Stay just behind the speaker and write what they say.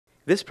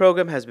This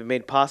program has been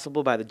made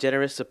possible by the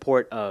generous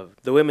support of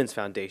the Women's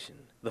Foundation,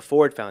 the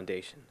Ford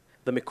Foundation,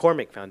 the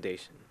McCormick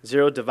Foundation,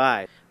 Zero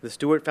Divide, the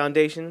Stewart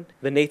Foundation,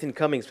 the Nathan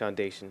Cummings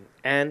Foundation,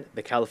 and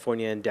the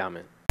California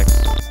Endowment.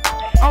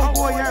 Oh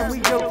boy, yeah, we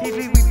yotv,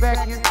 we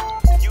back here.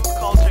 Youth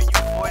culture,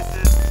 youth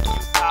voices,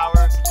 youth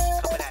power,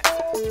 coming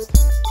at you.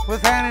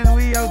 What's happening,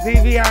 we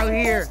yotv out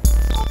here?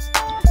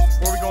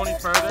 Before we go any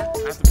further,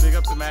 I have to big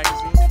up the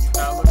magazine. Youth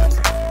Outlook.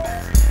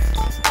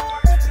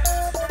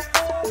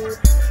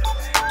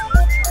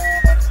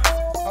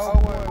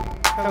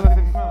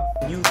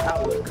 Youth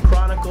Outlook,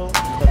 chronicle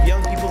of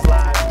young people's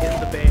lives in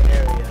the Bay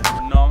Area.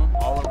 We're known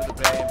all over the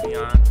Bay and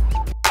beyond.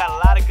 Got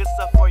a lot of good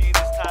stuff for you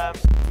this time.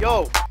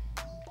 Yo!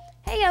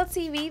 Hey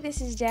yotv, this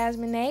is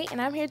Jasmine A,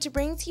 and I'm here to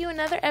bring to you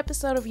another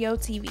episode of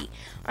yotv.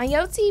 On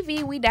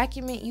yotv, we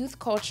document youth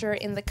culture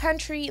in the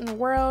country, in the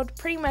world,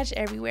 pretty much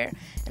everywhere.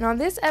 And on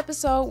this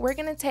episode, we're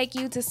going to take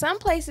you to some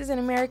places in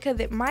America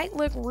that might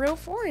look real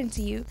foreign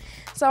to you.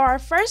 So our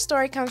first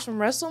story comes from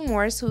Russell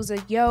Morris, who's a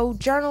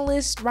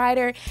journalist,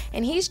 writer,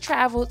 and he's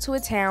traveled to a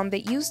town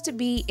that used to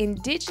be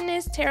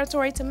indigenous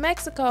territory to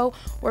Mexico,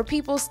 where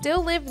people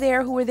still live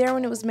there who were there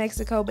when it was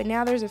Mexico, but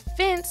now there's a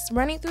fence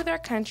running through their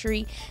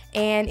country,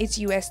 and it's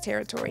U.S.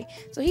 territory.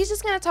 So he's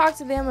just going to talk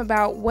to them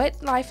about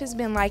what life has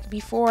been like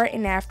before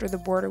and after the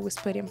border was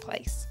put in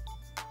place.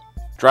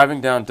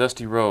 Driving down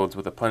dusty roads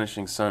with a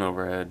punishing sun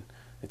overhead,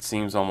 it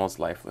seems almost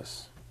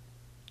lifeless.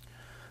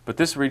 But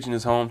this region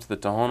is home to the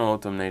Tohono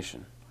O'odham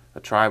Nation,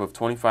 a tribe of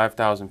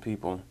 25,000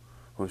 people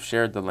who have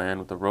shared the land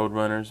with the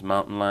roadrunners,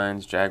 mountain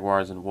lions,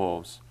 jaguars, and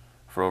wolves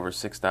for over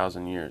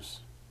 6,000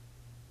 years.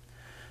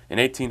 In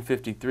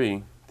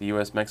 1853, the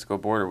U.S.-Mexico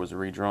border was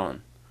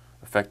redrawn,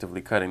 effectively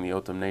cutting the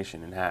O'odham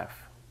Nation in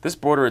half. This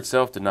border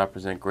itself did not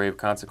present grave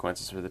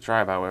consequences for the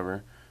tribe,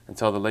 however,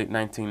 until the late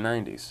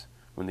 1990s,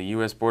 when the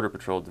U.S. Border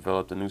Patrol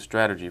developed a new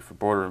strategy for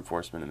border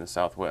enforcement in the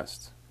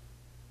Southwest.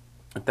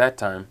 At that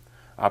time,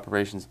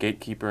 Operations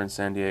Gatekeeper in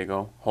San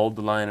Diego, Hold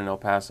the Line in El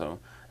Paso,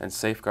 and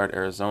Safeguard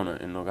Arizona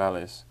in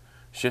Nogales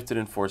shifted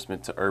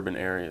enforcement to urban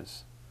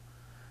areas.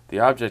 The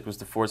object was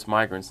to force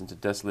migrants into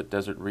desolate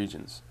desert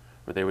regions,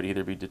 where they would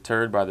either be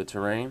deterred by the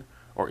terrain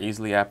or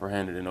easily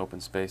apprehended in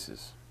open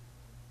spaces.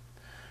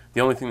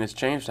 The only thing that's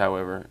changed,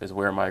 however, is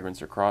where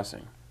migrants are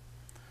crossing.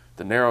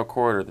 The narrow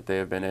corridor that they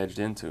have been edged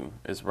into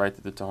is right to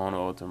the Tohono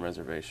O'odham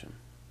Reservation.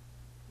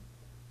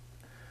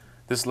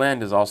 This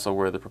land is also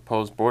where the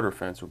proposed border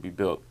fence would be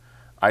built,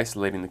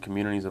 isolating the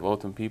communities of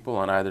O'odham people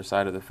on either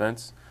side of the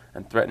fence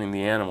and threatening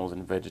the animals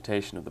and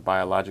vegetation of the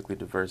biologically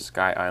diverse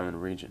Sky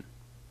Island region.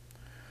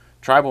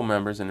 Tribal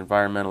members and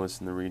environmentalists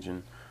in the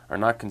region are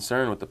not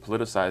concerned with the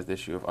politicized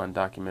issue of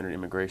undocumented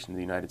immigration to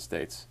the United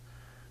States.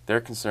 Their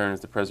concern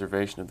is the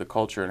preservation of the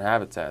culture and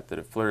habitat that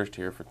have flourished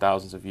here for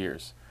thousands of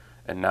years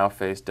and now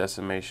face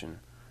decimation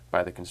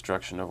by the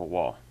construction of a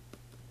wall.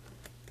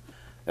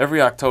 Every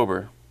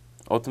October,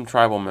 O'odham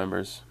tribal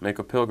members make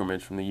a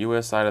pilgrimage from the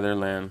U.S. side of their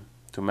land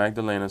to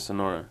Magdalena,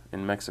 Sonora,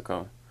 in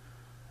Mexico,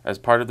 as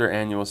part of their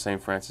annual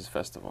St. Francis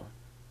Festival.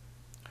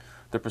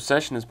 The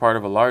procession is part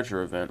of a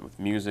larger event with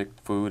music,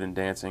 food, and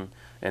dancing,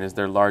 and is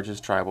their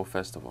largest tribal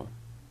festival.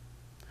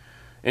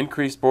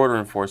 Increased border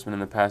enforcement in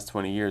the past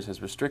 20 years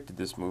has restricted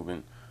this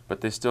movement,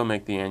 but they still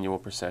make the annual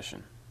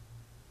procession.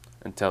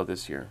 Until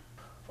this year.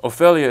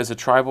 Ophelia is a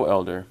tribal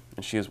elder,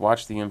 and she has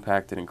watched the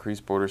impact that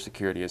increased border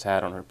security has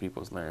had on her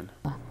people's land.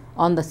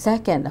 On the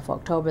 2nd of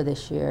October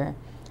this year,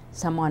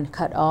 someone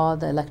cut all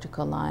the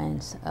electrical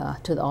lines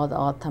to all the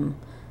O'odham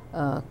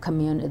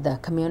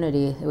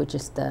community, which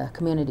is the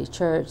community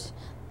church,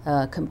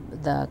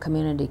 the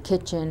community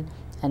kitchen,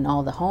 and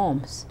all the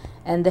homes.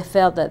 And they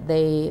felt that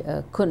they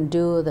couldn't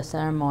do the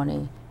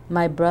ceremony.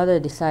 My brother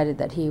decided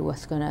that he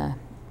was going to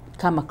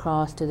come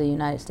across to the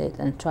United States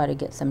and try to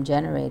get some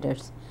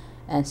generators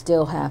and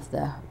still have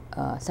the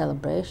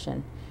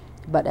celebration.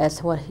 But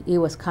as he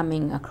was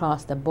coming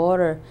across the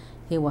border,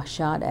 he was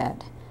shot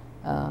at.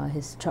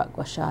 His truck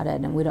was shot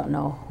at, and we don't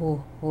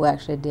know who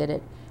actually did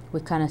it.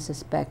 We kind of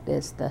suspect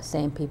it's the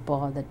same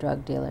people, the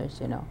drug dealers,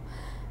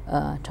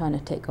 trying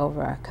to take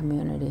over our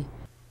community.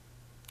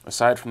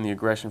 Aside from the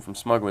aggression from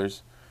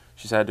smugglers,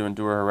 she's had to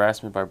endure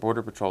harassment by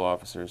Border Patrol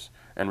officers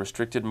and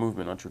restricted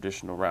movement on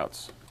traditional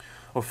routes.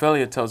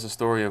 Ophelia tells the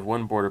story of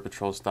one Border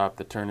Patrol stop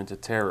that turned into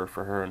terror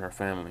for her and her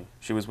family.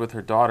 She was with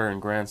her daughter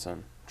and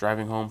grandson,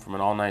 driving home from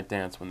an all-night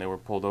dance when they were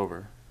pulled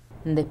over.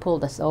 And they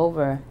pulled us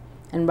over,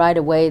 and right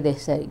away they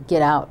said,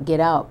 get out,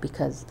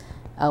 because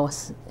I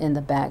was in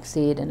the back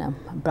seat and I'm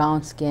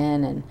brown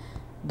skin and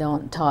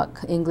don't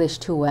talk English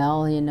too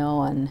well,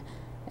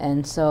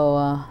 and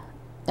so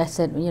I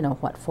said,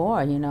 what for,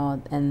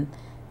 and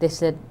they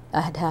said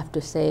I'd have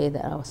to say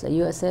that I was a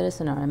U.S.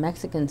 citizen or a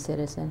Mexican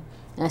citizen.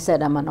 And I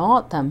said, I'm an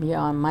O'odham, you're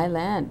on my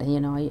land,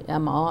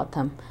 I'm an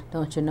O'odham.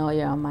 Don't you know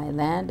you're on my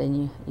land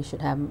and you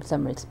should have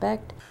some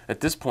respect?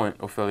 At this point,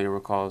 Ophelia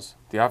recalls,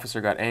 the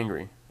officer got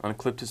angry,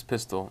 unclipped his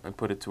pistol, and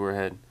put it to her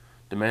head,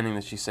 demanding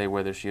that she say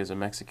whether she is a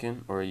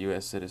Mexican or a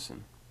U.S.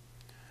 citizen.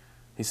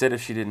 He said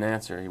if she didn't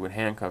answer, he would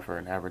handcuff her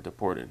and have her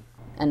deported.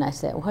 And I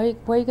said, where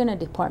are you going to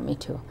deport me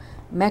to?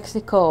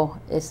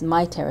 Mexico is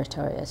my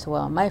territory as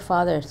well. My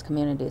father's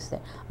community is there.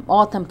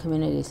 All them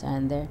communities are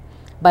in there.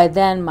 By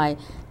then, my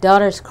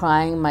daughter's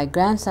crying, my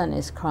grandson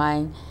is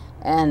crying,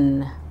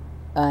 and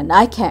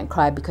I can't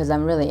cry because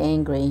I'm really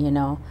angry, you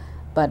know,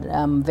 but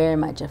I'm very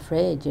much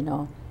afraid, you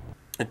know.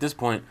 At this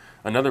point,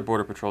 another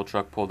Border Patrol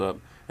truck pulled up,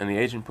 and the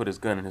agent put his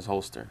gun in his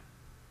holster.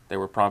 They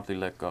were promptly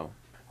let go.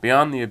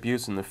 Beyond the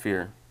abuse and the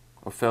fear,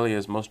 Ophelia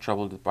is most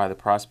troubled by the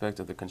prospect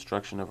of the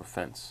construction of a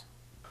fence.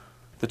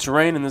 The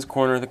terrain in this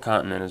corner of the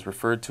continent is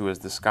referred to as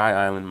the Sky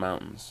Island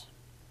Mountains.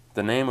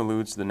 The name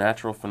alludes to the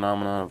natural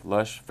phenomenon of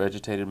lush,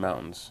 vegetated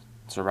mountains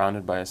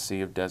surrounded by a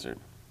sea of desert.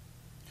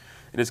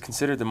 It is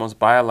considered the most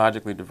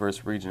biologically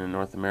diverse region in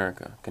North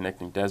America,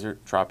 connecting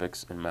desert,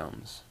 tropics, and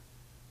mountains.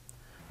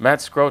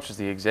 Matt Scroach is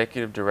the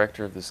executive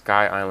director of the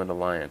Sky Island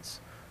Alliance,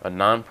 a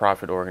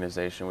non-profit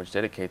organization which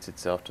dedicates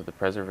itself to the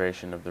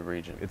preservation of the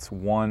region. It's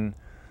one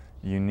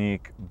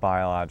unique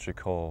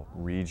biological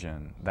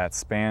region that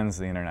spans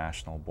the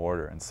international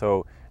border. And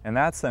so in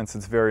that sense,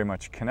 it's very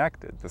much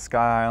connected. The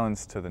Sky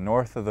Islands to the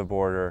north of the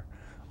border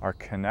are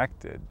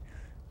connected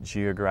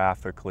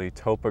geographically,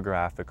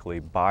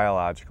 topographically,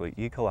 biologically,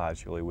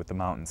 ecologically with the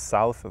mountains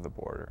south of the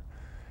border.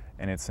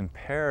 And it's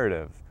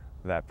imperative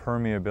that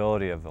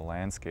permeability of the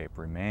landscape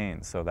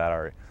remains so that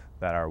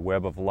our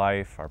web of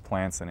life, our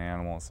plants and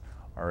animals,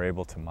 are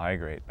able to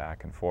migrate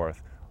back and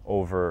forth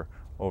over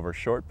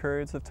short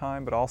periods of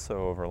time, but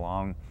also over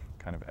long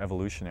kind of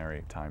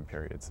evolutionary time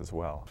periods as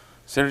well.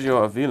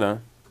 Sergio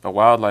Avila, a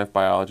wildlife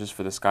biologist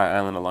for the Sky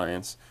Island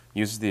Alliance,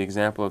 uses the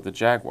example of the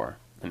jaguar,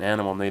 an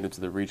animal native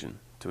to the region,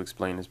 to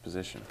explain his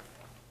position.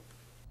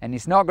 And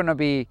it's not going to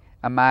be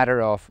a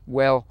matter of,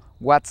 well,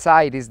 what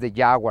side is the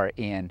jaguar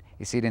in?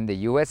 Is it in the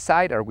U.S.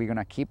 side? Are we going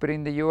to keep it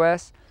in the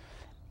U.S.?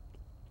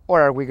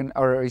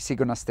 Or is he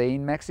going to stay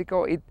in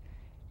Mexico? It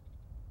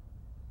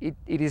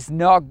is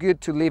not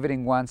good to leave it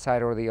in one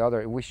side or the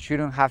other. We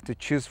shouldn't have to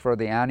choose for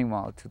the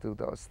animal to do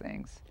those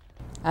things.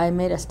 I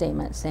made a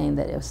statement saying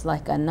that it was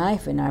like a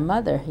knife in our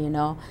mother, you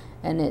know,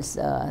 and it's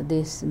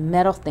these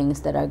metal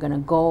things that are going to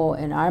go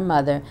in our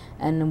mother,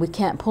 and we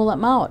can't pull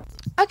them out.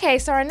 Okay,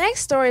 so our next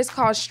story is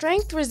called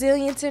Strength,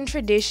 Resilience, and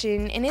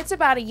Tradition, and it's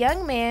about a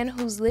young man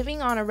who's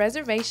living on a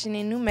reservation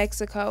in New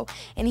Mexico,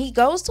 and he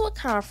goes to a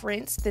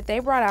conference that they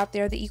brought out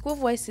there, the Equal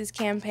Voices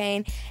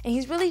campaign, and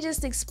he's really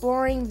just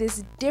exploring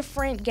this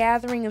different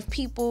gathering of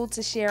people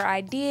to share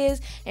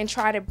ideas and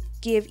try to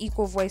give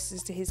equal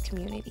voices to his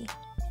community.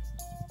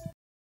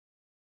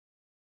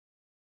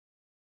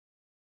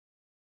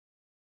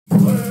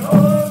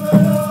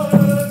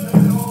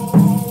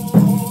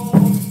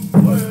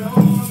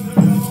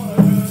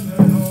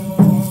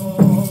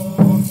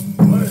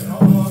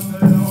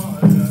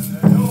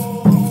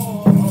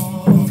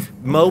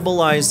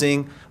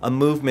 Mobilizing a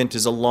movement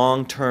is a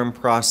long-term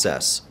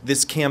process.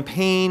 This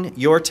campaign,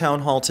 your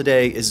town hall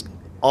today, is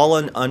all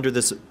under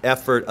this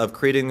effort of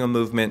creating a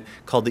movement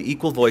called the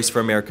Equal Voice for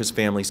America's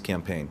Families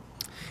campaign.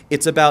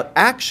 It's about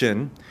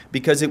action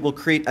because it will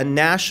create a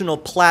national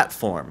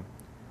platform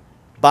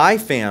by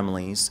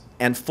families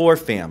and for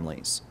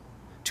families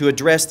to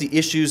address the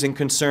issues and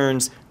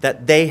concerns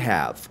that they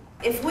have.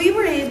 If we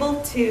were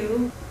able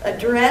to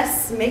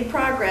address, make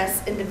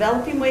progress in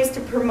developing ways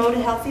to promote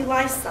a healthy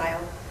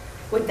lifestyle,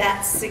 would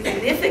that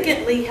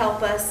significantly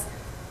help us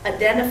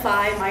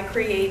identify my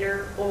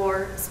creator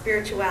or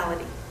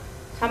spirituality?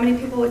 How many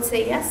people would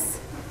say yes?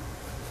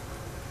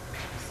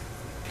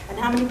 And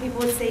how many people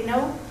would say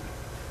no?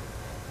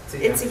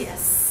 It's a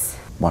yes.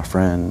 My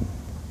friend,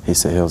 he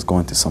said he was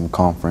going to some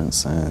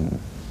conference and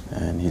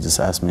he just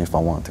asked me if I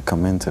wanted to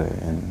come into it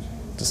and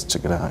just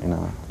check it out, you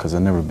know, because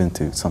I've never been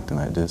to something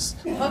like this.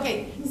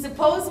 Okay,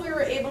 suppose we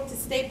were able to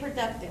stay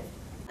productive.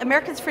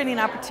 Americans for Indian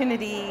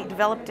Opportunity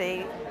developed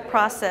a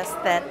process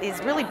that is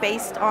really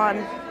based on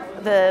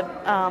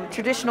the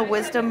traditional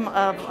wisdom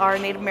of our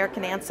Native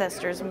American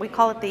ancestors, and we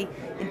call it the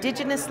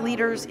Indigenous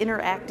Leaders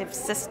Interactive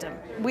System.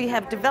 We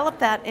have developed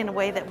that in a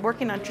way that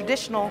working on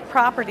traditional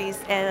properties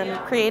and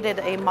created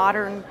a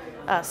modern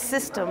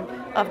system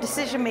of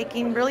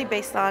decision-making really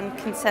based on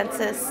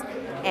consensus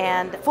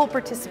and full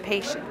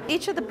participation.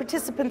 Each of the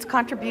participants'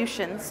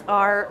 contributions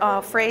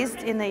are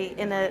phrased in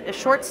a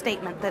short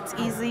statement that's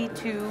easy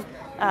to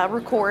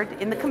record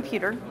in the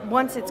computer.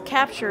 Once it's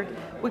captured,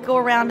 we go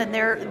around and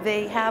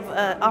they have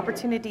an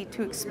opportunity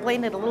to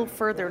explain it a little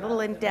further, a little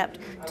in depth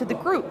to the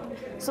group,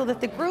 so that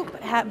the group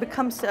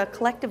becomes a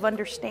collective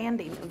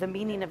understanding of the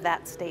meaning of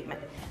that statement.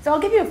 So I'll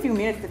give you a few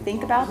minutes to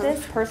think about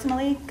this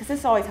personally, because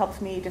this always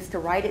helps me just to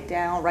write it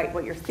down, write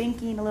what you're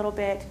thinking a little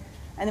bit,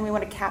 and then we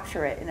want to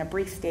capture it in a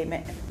brief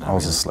statement. I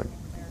was just like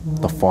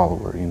the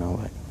follower, you know,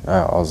 like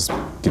I was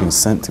getting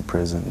sent to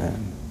prison,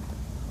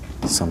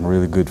 and some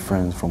really good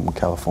friends from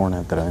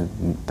California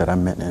that I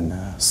met in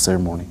a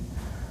ceremony,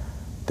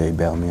 they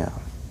bailed me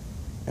out,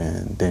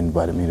 and they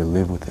invited me to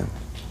live with them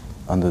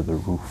under the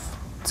roof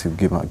to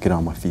get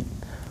on my feet.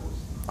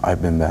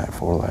 I've been back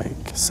for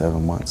like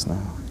 7 months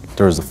now.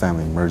 There was a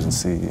family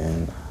emergency,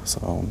 and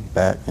so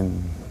back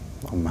in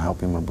I'm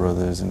helping my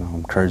brothers, and I'm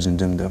encouraging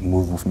them to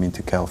move with me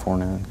to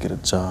California and get a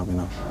job, you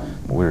know.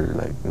 We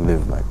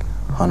live like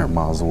 100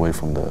 miles away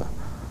from the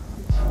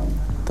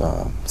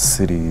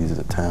cities,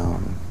 the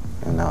town,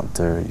 and out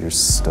there you're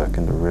stuck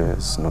in the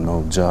res,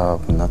 no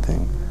job,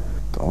 nothing.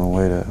 The only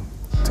way to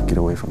get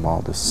away from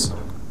all this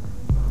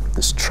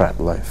trap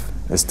life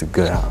is to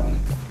get out,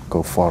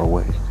 go far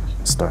away,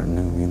 start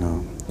new, you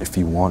know. If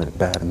you want it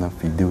bad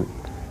enough, you do it.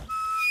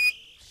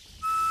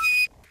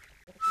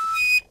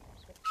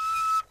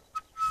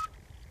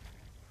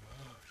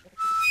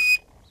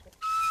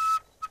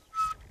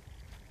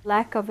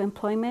 Lack of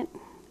employment,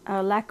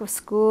 lack of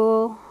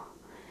school.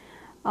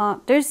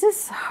 There's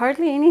just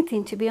hardly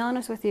anything, to be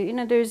honest with you. You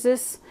know, there's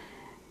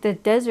the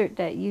desert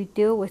that you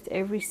deal with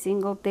every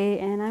single day,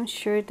 and I'm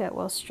sure that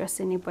will stress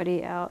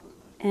anybody out.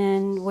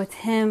 And with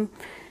him,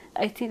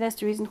 I think that's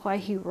the reason why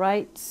he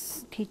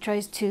writes. He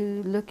tries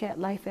to look at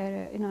life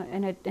at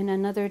in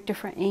another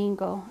different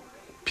angle.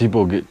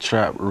 People get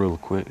trapped real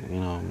quick, you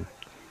know.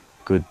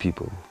 Good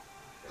people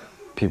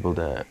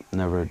that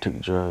never took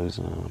drugs.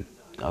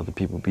 Other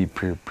people be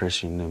peer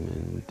pressuring them,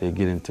 and they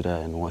get into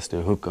that, and once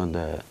they hook on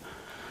that,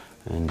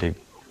 and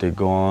they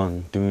go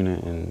on doing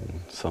it,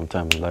 and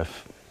sometime in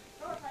life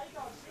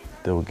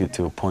they will get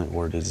to a point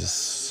where they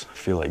just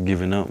feel like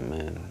giving up,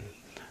 and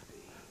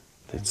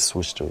they just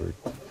wish they were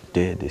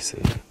dead, they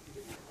say.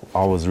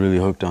 I was really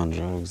hooked on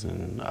drugs,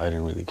 and I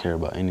didn't really care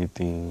about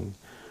anything.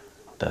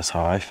 That's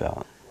how I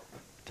felt.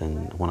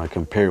 Then when I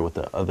compare it with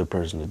the other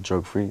person that's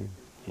drug-free,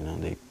 you know,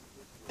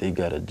 they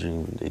got a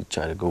dream, they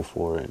try to go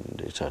for it, and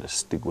they try to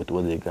stick with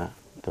what they got.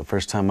 The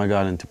first time I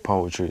got into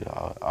poetry,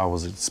 I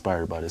was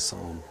inspired by this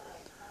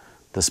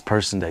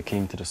person that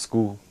came to the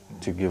school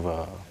to give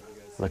a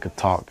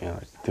talk, you know,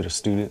 to the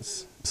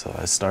students. So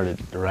I started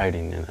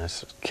writing, and I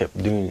just kept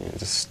doing it and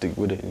just stick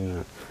with it. You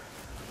know,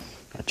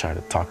 I try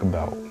to talk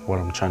about what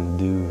I'm trying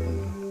to do,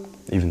 and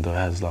even though it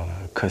has a lot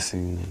of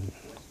cussing and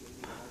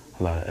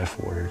a lot of F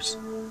words,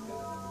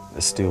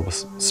 it still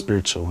was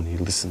spiritual when you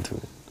listen to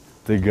it.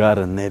 They got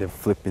a native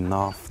flipping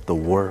off the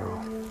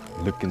world.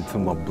 Look into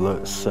my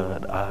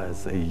bloodshot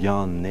eyes. A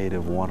young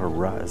native wanna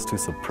rise to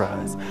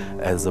surprise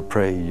as I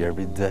pray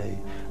every day.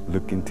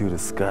 Look into the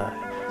sky,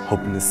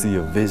 hoping to see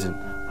a vision.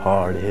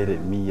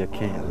 Hard-headed me, I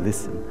can't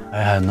listen.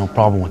 I had no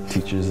problem with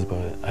teachers,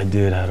 but I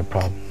did have a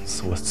problem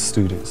with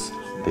students.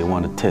 They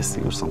want to test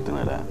you or something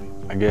like that.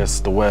 I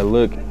guess the way I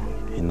look,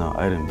 you know,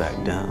 I didn't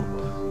back down.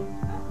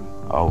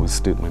 I always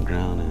stood my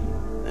ground,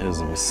 and it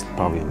was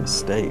probably a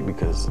mistake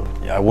because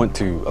I went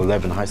to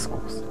 11 high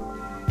schools.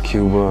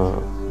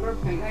 Cuba,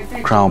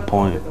 Crown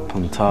Point,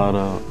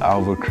 Puntada,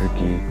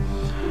 Albuquerque,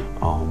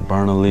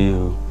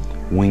 Bernalillo,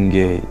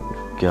 Wingate,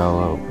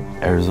 Gallup,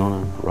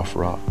 Arizona, Rough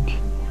Rock.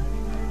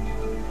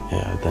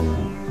 Yeah,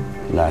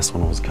 then last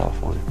one was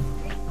California.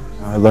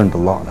 I learned a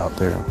lot out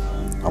there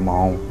on my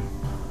own.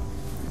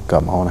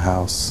 Got my own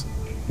house,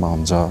 my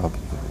own job.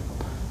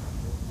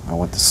 I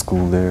went to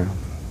school there.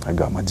 I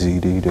got my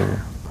GED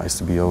there. I used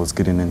to be always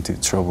getting into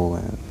trouble,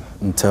 and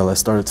until I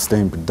started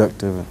staying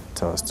productive,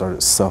 until I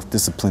started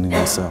self-disciplining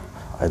myself,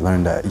 I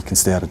learned that you can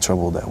stay out of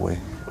trouble that way.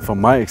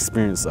 From my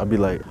experience, I'll be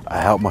like,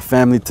 I helped my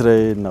family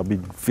today, and I'll be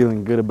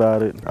feeling good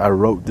about it. I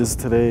wrote this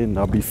today, and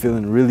I'll be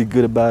feeling really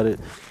good about it.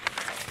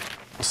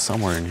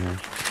 Somewhere in here.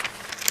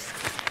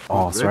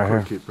 Oh, it's right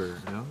here. Keeper,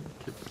 yeah.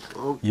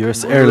 Oh,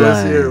 US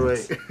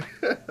Airlines.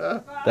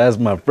 That's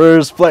my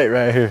first flight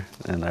right here.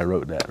 And I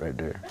wrote that right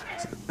there.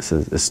 It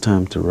says, it's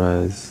time to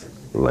rise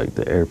like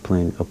the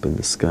airplane up in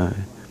the sky.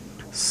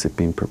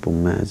 Sipping purple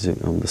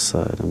magic on the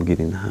side, I'm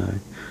getting high.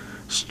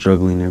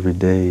 Struggling every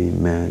day,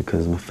 mad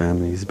because my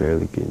family's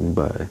barely getting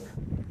by.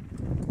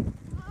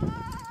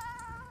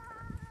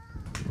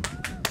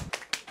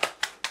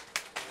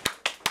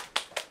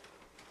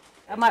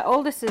 My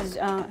oldest is,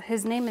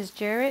 his name is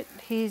Jarrett.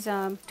 He's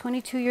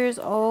 22 years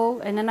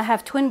old, and then I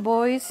have twin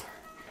boys.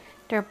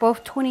 They're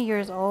both 20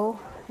 years old.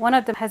 One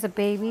of them has a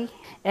baby,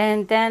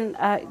 and then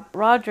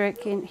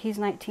Roderick, and he's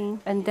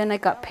 19. And then I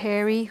got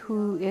Perry,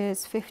 who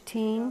is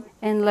 15,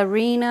 and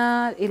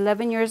Larina,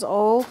 11 years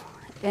old,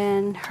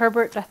 and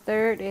Herbert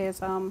III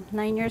is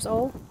 9 years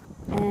old.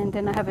 And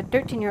then I have a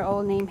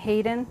 13-year-old named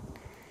Hayden,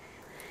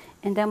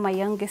 and then my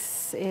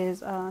youngest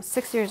is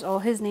 6 years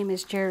old. His name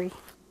is Jerry.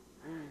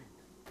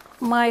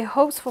 My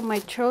hopes for my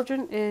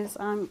children is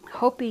I'm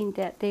hoping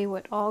that they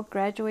would all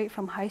graduate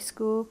from high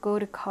school, go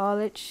to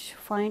college,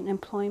 find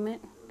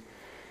employment.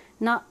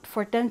 Not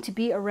for them to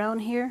be around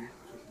here,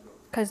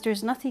 because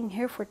there's nothing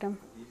here for them.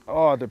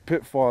 Oh, the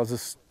pitfalls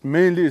is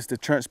mainly it's the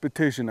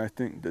transportation, I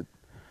think.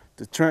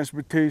 The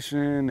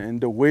transportation and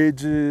the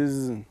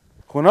wages.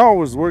 When I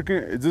was working,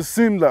 it just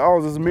seemed like I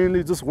was just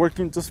mainly just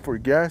working just for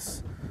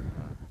gas.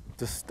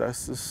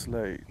 That's just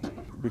like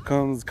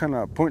becomes kind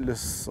of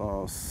pointless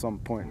at some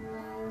point.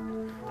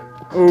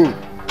 Oh,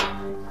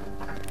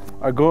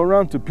 I go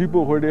around to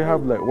people where they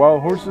have like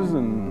wild horses,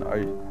 and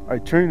I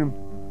train them.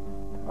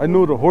 I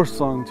know the horse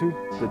song too,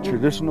 the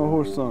traditional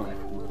horse song.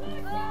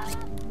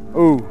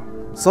 Oh,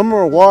 some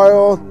are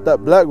wild,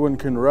 that black one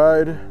can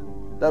ride.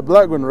 That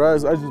black one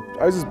rides, I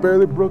just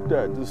barely broke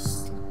that.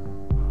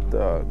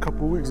 a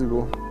couple weeks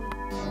ago.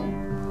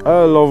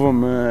 I love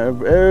him,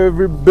 man.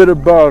 Every bit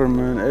about him,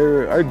 man.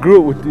 I grew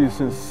up with these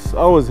since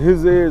I was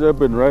his age. I've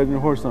been riding a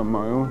horse on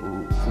my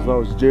own since I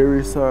was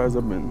Jerry's size.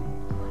 I've been.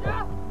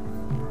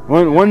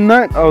 One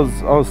night I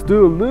was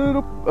still a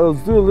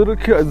little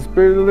kid. I just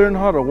barely learned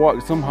how to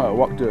walk. Somehow I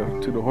walked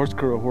to the horse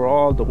corral where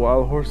all the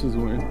wild horses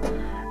went,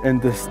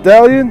 and the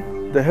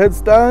stallion, the head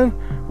stallion,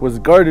 was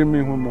guarding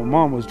me when my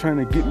mom was trying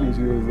to get me.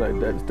 She was like,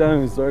 that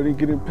stallion started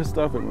getting pissed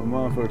off at my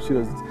mom for she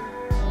was.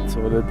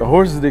 So that the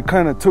horses, they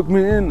kind of took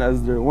me in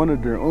as one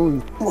of their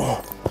own.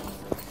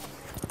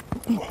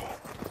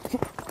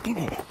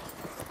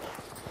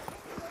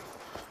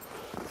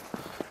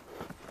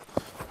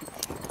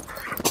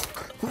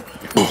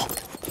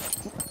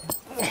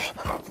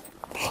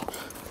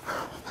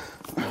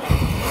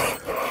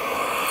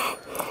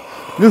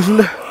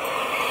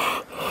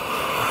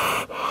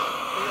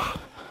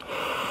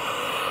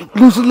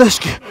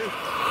 Lusaleshki.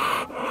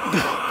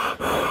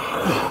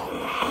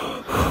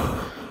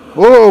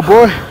 Oh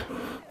boy.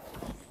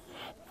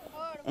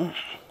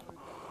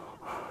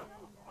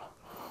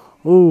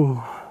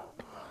 Oh.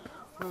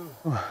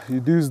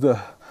 You use the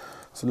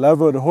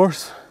saliva of the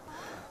horse.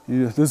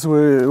 This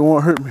way it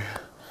won't hurt me.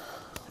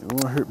 It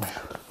won't hurt me.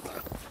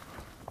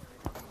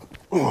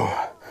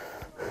 Oh.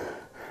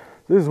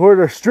 This is where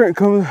their strength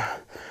comes.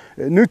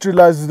 It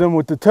neutralizes them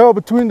with the tail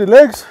between the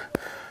legs.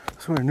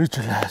 That's where it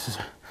neutralizes.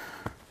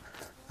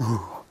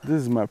 Ooh.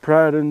 This is my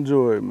pride and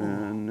joy,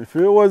 man. If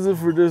it wasn't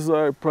for this,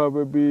 I'd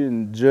probably be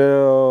in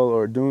jail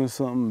or doing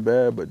something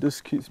bad, but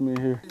this keeps me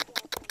here.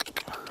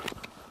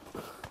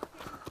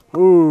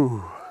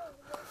 Ooh.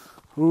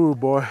 Ooh,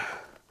 boy.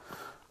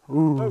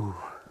 Ooh.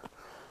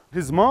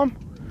 His mom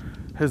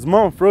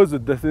froze to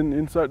death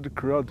inside the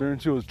corral during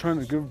she was trying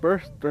to give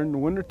birth during the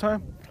winter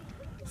time.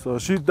 So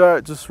she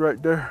died just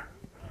right there.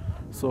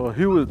 So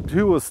he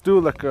was still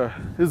like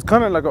he's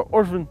kind of like an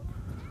orphan.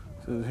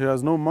 So he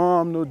has no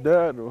mom, no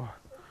dad.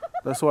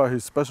 That's why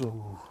he's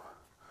special.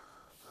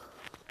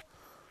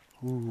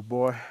 Ooh,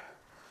 boy.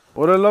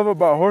 What I love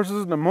about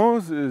horses the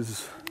most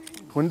is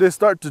when they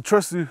start to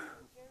trust you.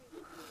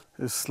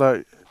 It's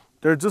like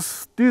they're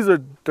just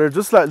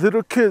like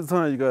little kids,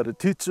 huh? You gotta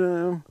teach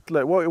them.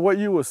 Like what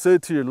you would say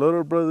to your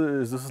little brother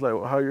is just like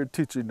how you're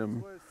teaching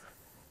them.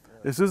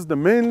 It's just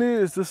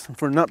it's just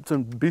for not to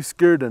be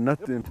scared of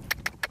nothing.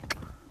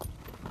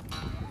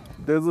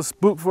 There's a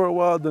spook for a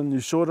while, then you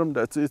show them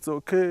that it's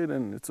okay,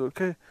 then it's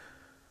okay.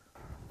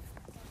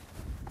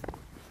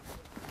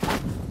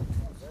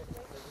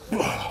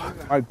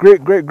 My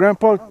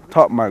great-great-grandpa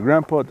taught my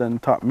grandpa, then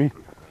taught me.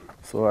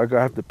 So I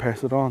have to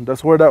pass it on.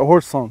 That's where that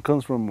horse song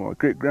comes from, my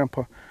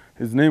great-grandpa.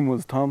 His name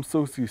was Tom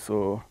Sosi,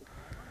 so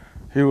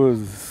he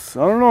was,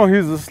 I don't know,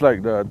 he's just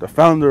like the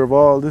founder of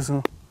all this.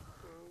 Huh?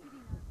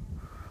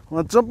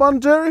 Want to jump on,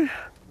 Jerry?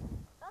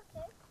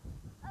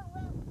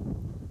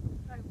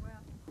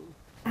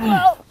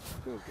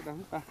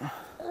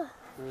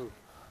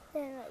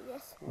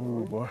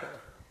 Oh boy.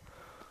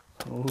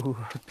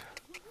 Oh.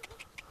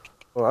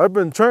 Well, I've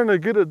been trying to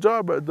get a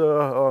job at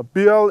the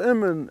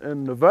BLM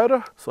in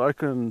Nevada so I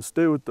can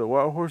stay with the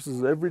wild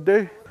horses every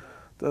day.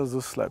 That's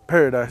just like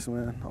paradise,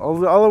 man.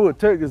 All I would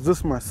take is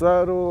just my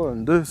saddle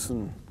and this,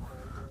 and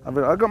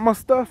I got my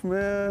stuff,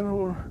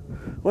 man.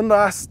 When do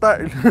I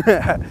start?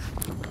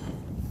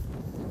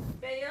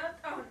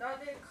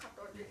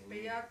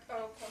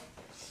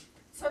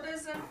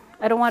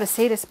 I don't want to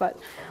say this, but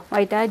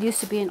my dad used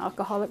to be an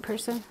alcoholic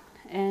person,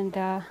 and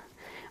I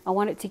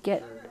wanted to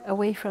get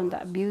away from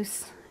the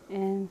abuse,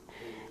 and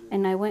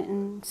I went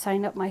and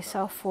signed up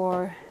myself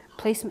for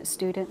placement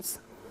students,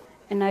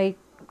 and I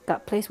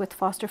got placed with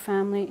foster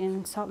family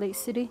in Salt Lake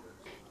City,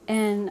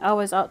 and I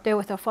was out there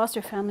with a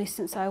foster family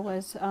since I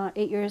was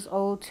 8 years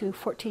old to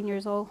 14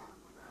 years old.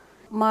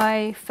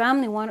 My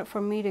family wanted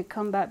for me to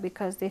come back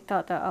because they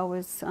thought that I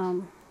was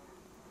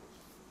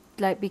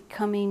like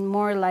becoming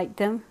more like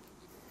them,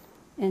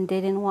 and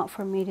they didn't want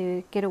for me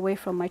to get away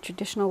from my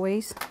traditional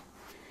ways.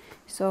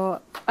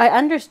 So I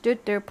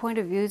understood their point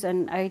of views,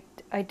 and I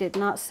did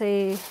not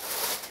say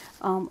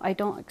I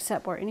don't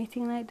accept or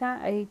anything like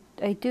that. I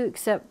do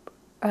accept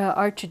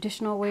our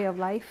traditional way of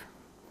life.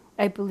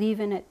 I believe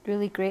in it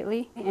really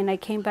greatly. And I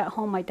came back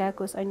home, my dad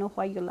goes, I know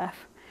why you left.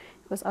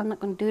 He goes, I'm not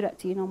going to do that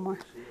to you no more.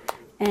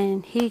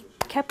 And he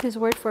kept his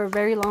word for a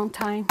very long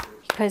time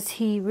because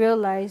he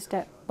realized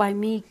that by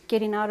me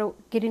getting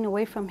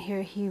away from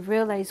here, he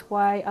realized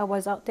why I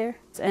was out there.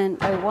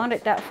 And I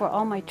wanted that for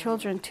all my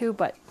children too,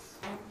 but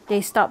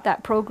they stopped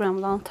that program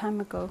a long time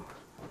ago.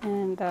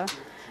 And I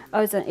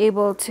wasn't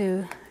able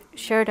to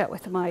share that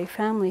with my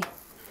family.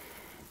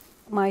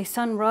 My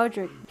son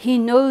Roger, he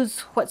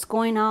knows what's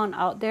going on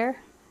out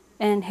there,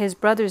 and his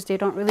brothers, they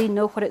don't really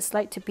know what it's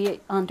like to be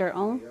on their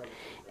own,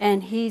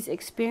 and he's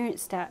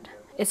experienced that.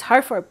 It's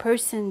hard for a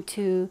person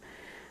to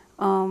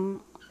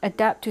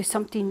adapt to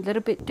something a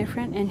little bit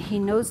different, and he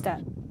knows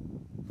that.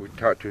 We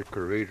talked to the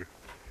Creator.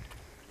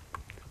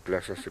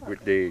 Bless us a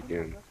good day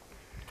again,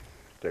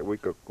 that we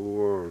could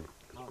go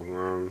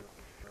on,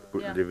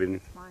 good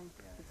living,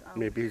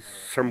 Maybe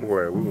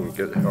somewhere we will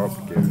get help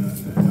again.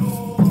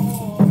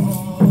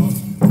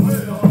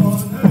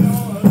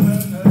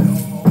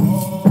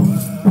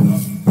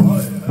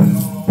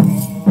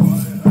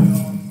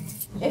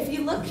 If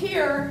you look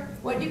here,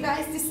 what you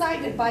guys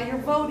decided by your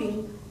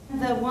voting,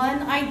 the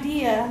one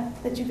idea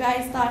that you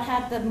guys thought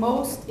had the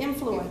most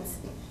influence,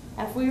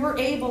 if we were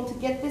able to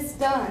get this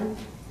done,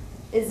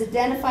 is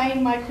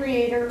identifying my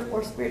creator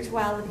or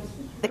spirituality.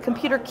 The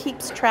computer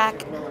keeps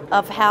track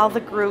of how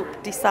the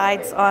group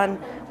decides on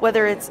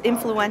whether it's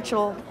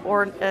influential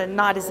or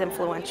not as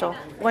influential.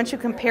 Once you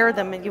compare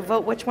them and you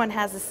vote which one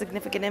has a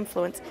significant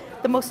influence,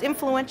 the most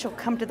influential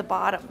come to the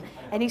bottom,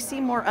 and you see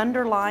more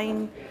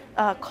underlying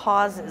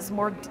causes,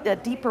 more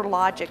deeper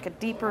logic, a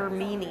deeper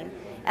meaning.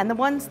 And the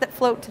ones that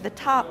float to the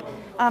top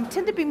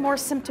tend to be more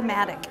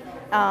symptomatic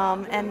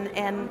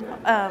and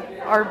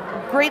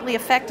are greatly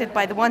affected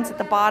by the ones at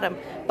the bottom,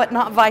 but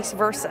not vice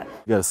versa.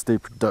 You gotta stay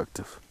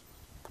productive.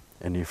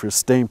 And if you're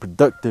staying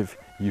productive,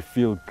 you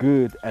feel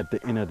good at the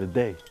end of the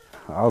day.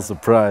 I was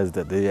surprised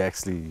that they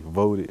actually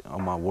voted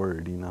on my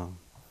word, you know.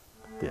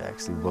 They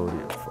actually voted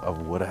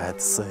of what I had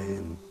to say.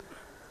 And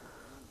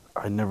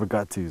I never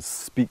got to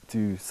speak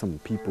to some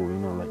people, you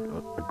know,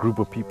 like a group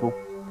of people.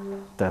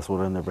 That's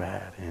what I never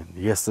had. And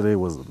yesterday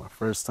was my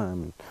first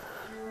time.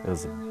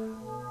 And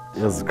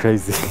it was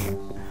crazy.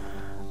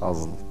 I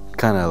was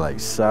kind of like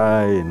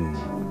shy and,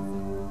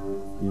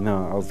 you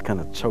know, I was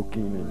kind of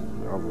choking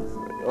and I was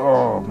like,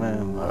 oh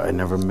man, I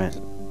never met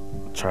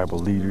tribal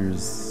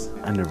leaders.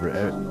 I never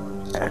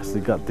actually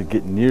got to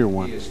get near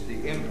one.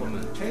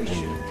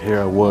 And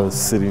here I was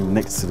sitting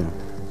next to them.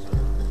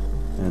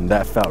 And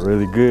that felt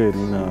really good,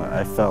 you know.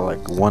 I felt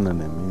like one of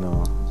them, you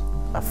know.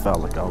 I felt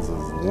like I was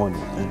one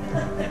with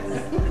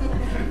them.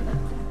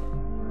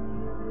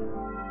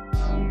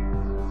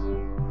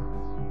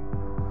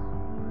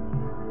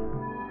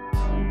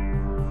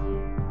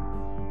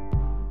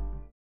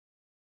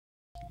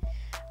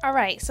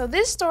 Alright, so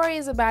this story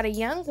is about a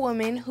young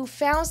woman who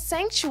found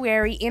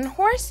sanctuary in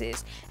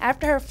horses.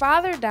 After her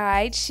father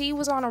died, she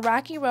was on a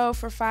rocky road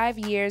for 5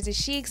 years, as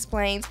she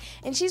explains,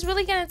 and she's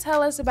really going to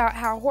tell us about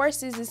how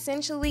horses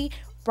essentially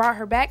brought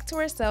her back to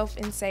herself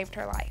and saved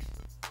her life.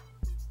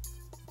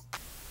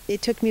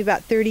 It took me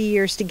about 30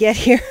 years to get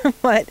here,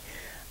 but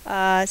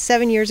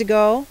 7 years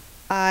ago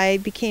I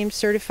became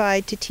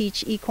certified to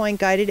teach equine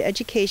guided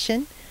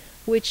education,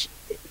 which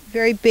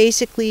very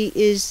basically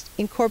is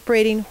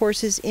incorporating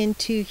horses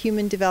into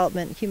human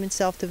development, human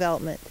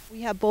self-development.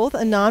 We have both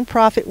a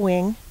nonprofit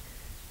wing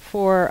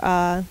for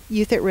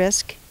youth at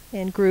risk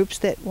and groups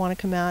that want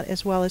to come out,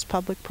 as well as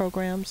public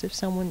programs if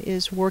someone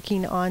is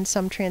working on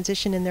some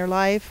transition in their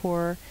life,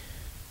 or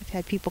I've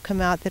had people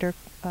come out that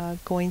are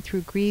going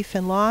through grief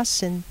and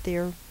loss and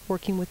they're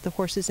working with the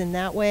horses in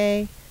that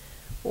way,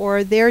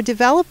 or they're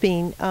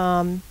developing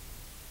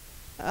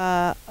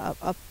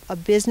a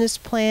business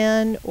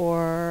plan,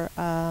 or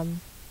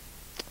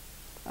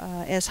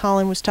as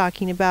Holland was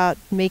talking about,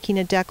 making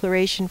a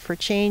declaration for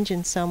change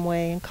in some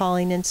way and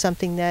calling in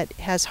something that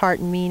has heart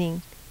and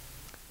meaning.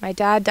 My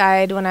dad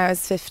died when I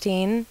was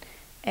 15,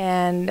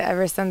 and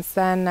ever since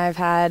then I've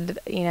had,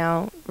 you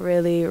know,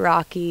 really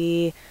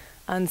rocky,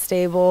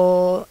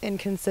 unstable,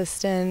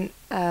 inconsistent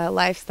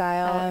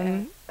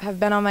lifestyle. Have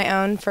been on my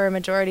own for a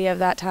majority of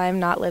that time,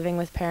 not living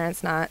with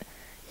parents, not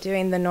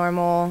doing the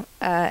normal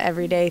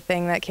everyday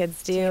thing that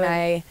kids do.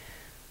 I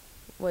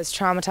was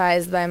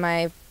traumatized by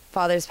my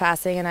father's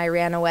passing, and I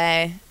ran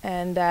away,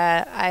 and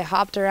I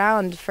hopped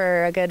around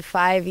for a good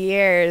 5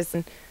 years,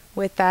 and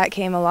with that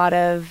came a lot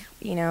of,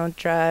 you know,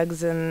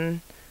 drugs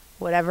and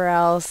whatever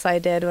else I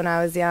did when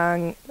I was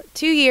young.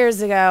 2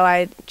 years ago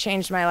I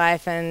changed my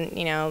life and,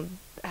 you know,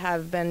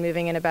 have been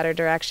moving in a better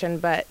direction,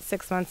 but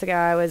 6 months ago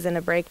I was in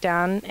a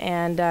breakdown,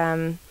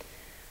 and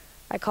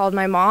I called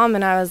my mom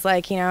and I was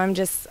like, you know,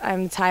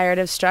 I'm tired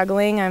of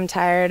struggling. I'm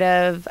tired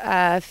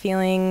of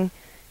feeling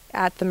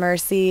at the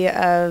mercy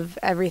of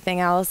everything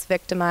else,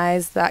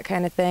 victimized, that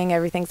kind of thing.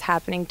 Everything's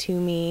happening to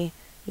me,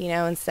 you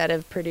know, instead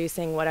of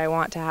producing what I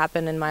want to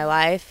happen in my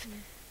life.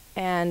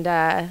 And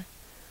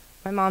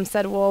my mom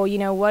said, well, you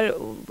know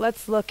what,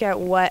 let's look at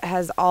what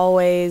has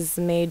always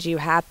made you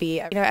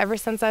happy. You know, ever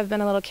since I've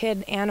been a little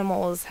kid,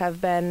 animals have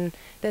been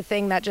the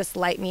thing that just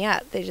light me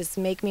up. They just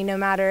make me, no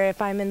matter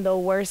if I'm in the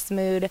worst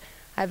mood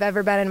I've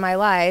ever been in my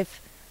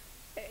life,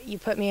 you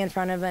put me in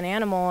front of an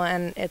animal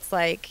and it's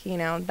like, you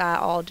know, that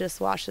all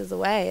just washes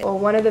away. Well,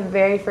 one of the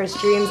very first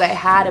dreams I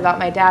had about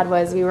my dad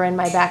was we were in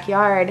my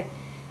backyard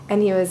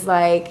and he was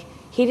like,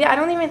 I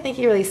don't even think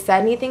he really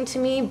said anything to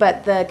me,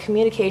 but the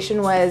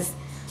communication was,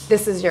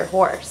 this is your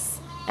horse.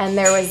 And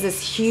there was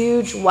this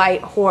huge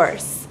white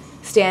horse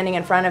standing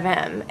in front of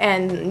him,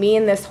 and me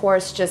and this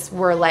horse just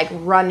were like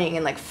running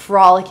and like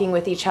frolicking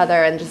with each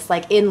other and just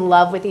like in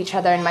love with each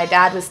other, and my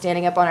dad was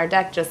standing up on our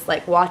deck just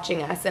like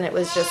watching us, and it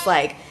was just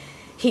like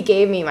he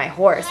gave me my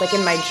horse like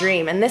in my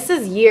dream. And this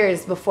is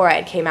years before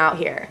I came out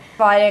here.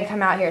 Well, I didn't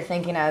come out here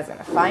thinking I was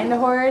gonna find a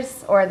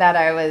horse or that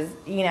I was,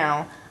 you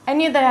know, I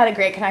knew that I had a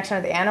great connection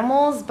with the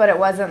animals, but it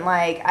wasn't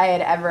like I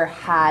had ever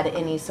had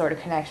any sort of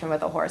connection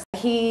with a horse.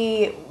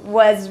 he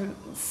was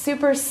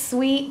super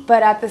sweet,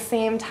 but at the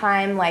same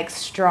time, like,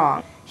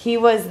 strong. He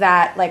was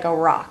that, like, a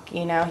rock,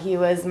 you know? He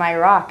was my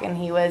rock, and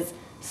he was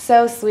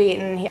so sweet,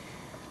 and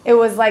it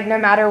was like no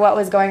matter what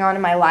was going on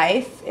in my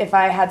life, if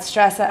I had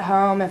stress at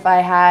home, if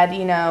I had,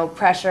 you know,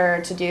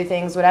 pressure to do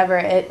things, whatever,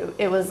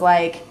 it was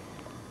like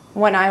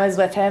when I was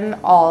with him,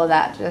 all of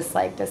that just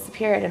like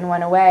disappeared and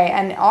went away.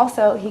 And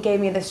also he gave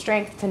me the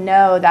strength to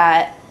know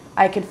that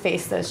I could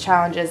face those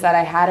challenges that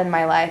I had in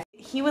my life.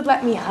 He would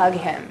let me hug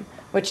him,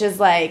 which is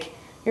like,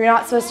 you're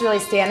not supposed to really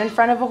stand in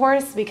front of a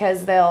horse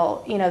because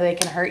they'll, you know, they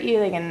can hurt you,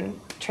 they can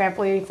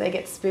trample you if they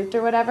get spooked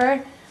or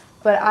whatever.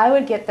 But I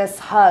would get this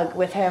hug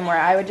with him where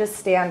I would just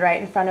stand right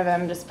in front of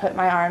him, just put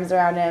my arms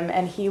around him,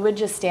 and he would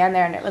just stand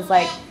there. And it was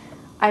like,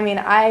 I mean,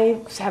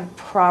 I have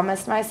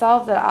promised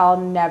myself that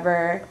I'll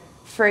never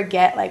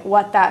forget like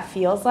what that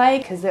feels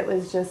like, because it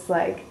was just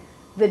like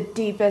the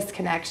deepest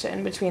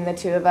connection between the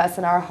two of us,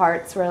 and our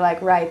hearts were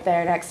like right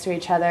there next to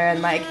each other.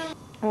 And like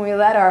when we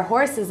let our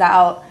horses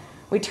out,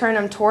 we turn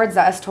them towards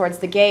us, towards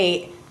the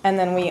gate, and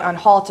then we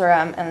unhalter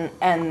them,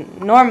 and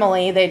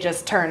normally they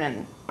just turn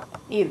and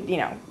you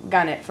know,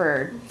 gun it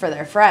for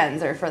their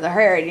friends or for the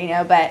herd, you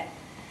know, but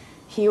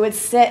he would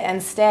sit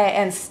and stay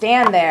and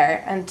stand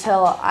there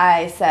until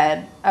I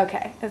said,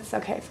 okay, it's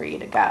okay for you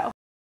to go.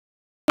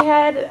 He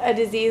had a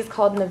disease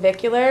called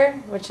navicular,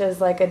 which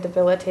is like a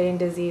debilitating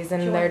disease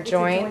in their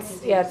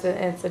joints. Yeah,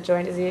 it's a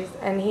joint disease.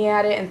 And he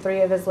had it in 3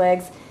 of his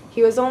legs.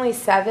 He was only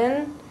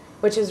 7,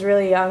 which is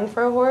really young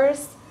for a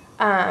horse.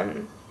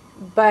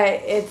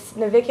 But it's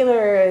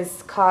navicular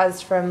is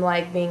caused from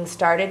like being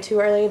started too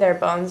early. Their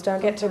bones don't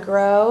get to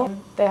grow.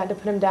 They had to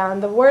put him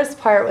down. The worst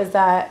part was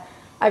that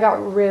I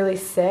got really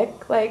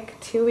sick like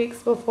 2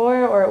 weeks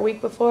before or a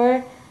week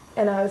before,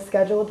 and I was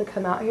scheduled to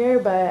come out here,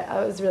 but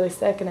I was really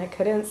sick and I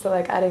couldn't, so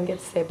like I didn't get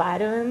to say bye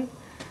to him.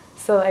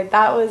 So like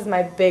that was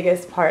my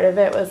biggest part of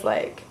it, was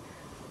like,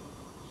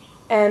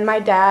 and my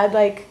dad,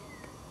 like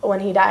when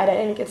he died, I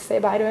didn't get to say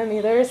bye to him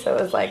either. So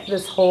it was like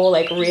this whole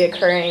like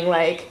reoccurring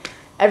like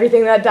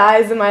everything that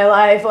dies in my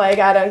life, like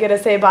I don't get to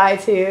say bye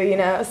to, you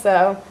know.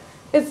 So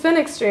it's been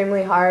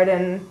extremely hard,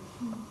 and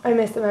I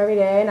miss him every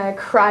day, and I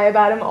cry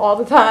about him all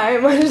the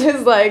time, which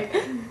is like,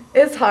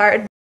 it's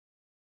hard.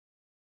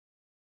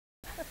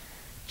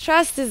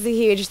 Trust is a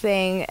huge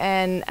thing,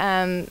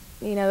 and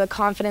you know, the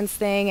confidence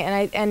thing,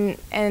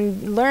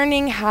 and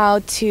learning how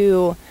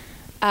to,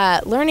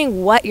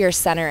 learning what your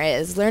center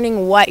is,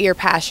 learning what your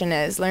passion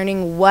is,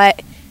 learning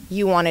what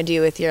you want to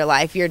do with your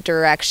life, your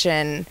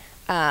direction.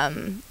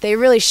 They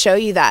really show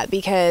you that,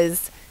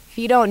 because if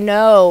you don't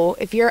know,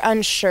 if you're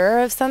unsure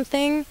of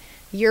something,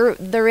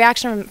 the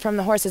reaction from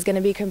the horse is going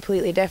to be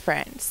completely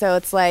different. So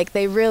it's like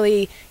you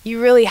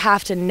really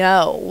have to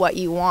know what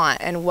you want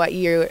and what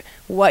your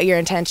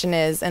intention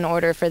is in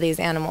order for these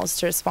animals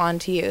to respond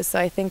to you. So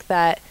I think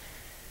that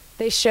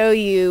they show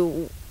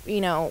you,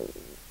 you know,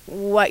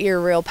 what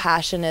your real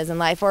passion is in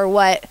life, or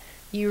what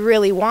you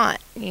really want.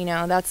 You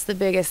know, that's the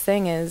biggest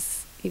thing,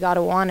 is you got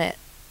to want it.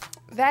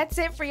 That's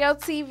it for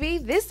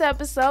yotv this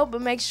episode,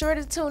 but make sure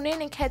to tune in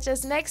and catch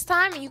us next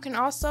time. And you can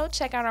also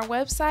check out our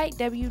website,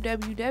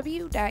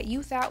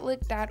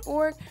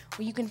 www.youthoutlook.org,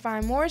 where you can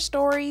find more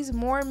stories,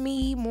 more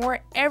me,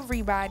 more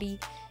everybody.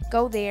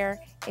 Go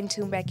there and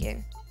tune back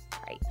in.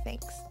 All right,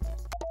 thanks.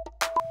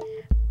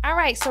 All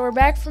right, so we're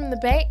back from the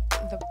break.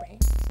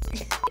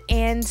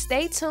 And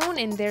stay tuned,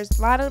 and there's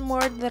a lot of more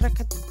that are...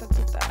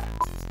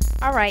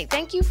 All right,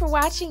 thank you for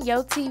watching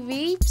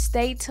yotv.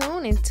 Stay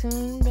tuned and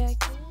tune back in.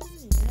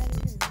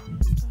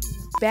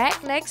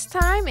 Back next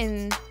time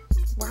and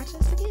watch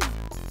us again.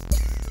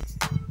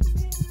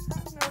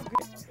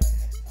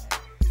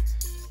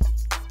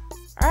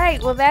 All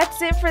right, well,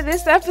 that's it for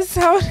this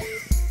episode.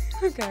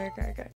 Okay.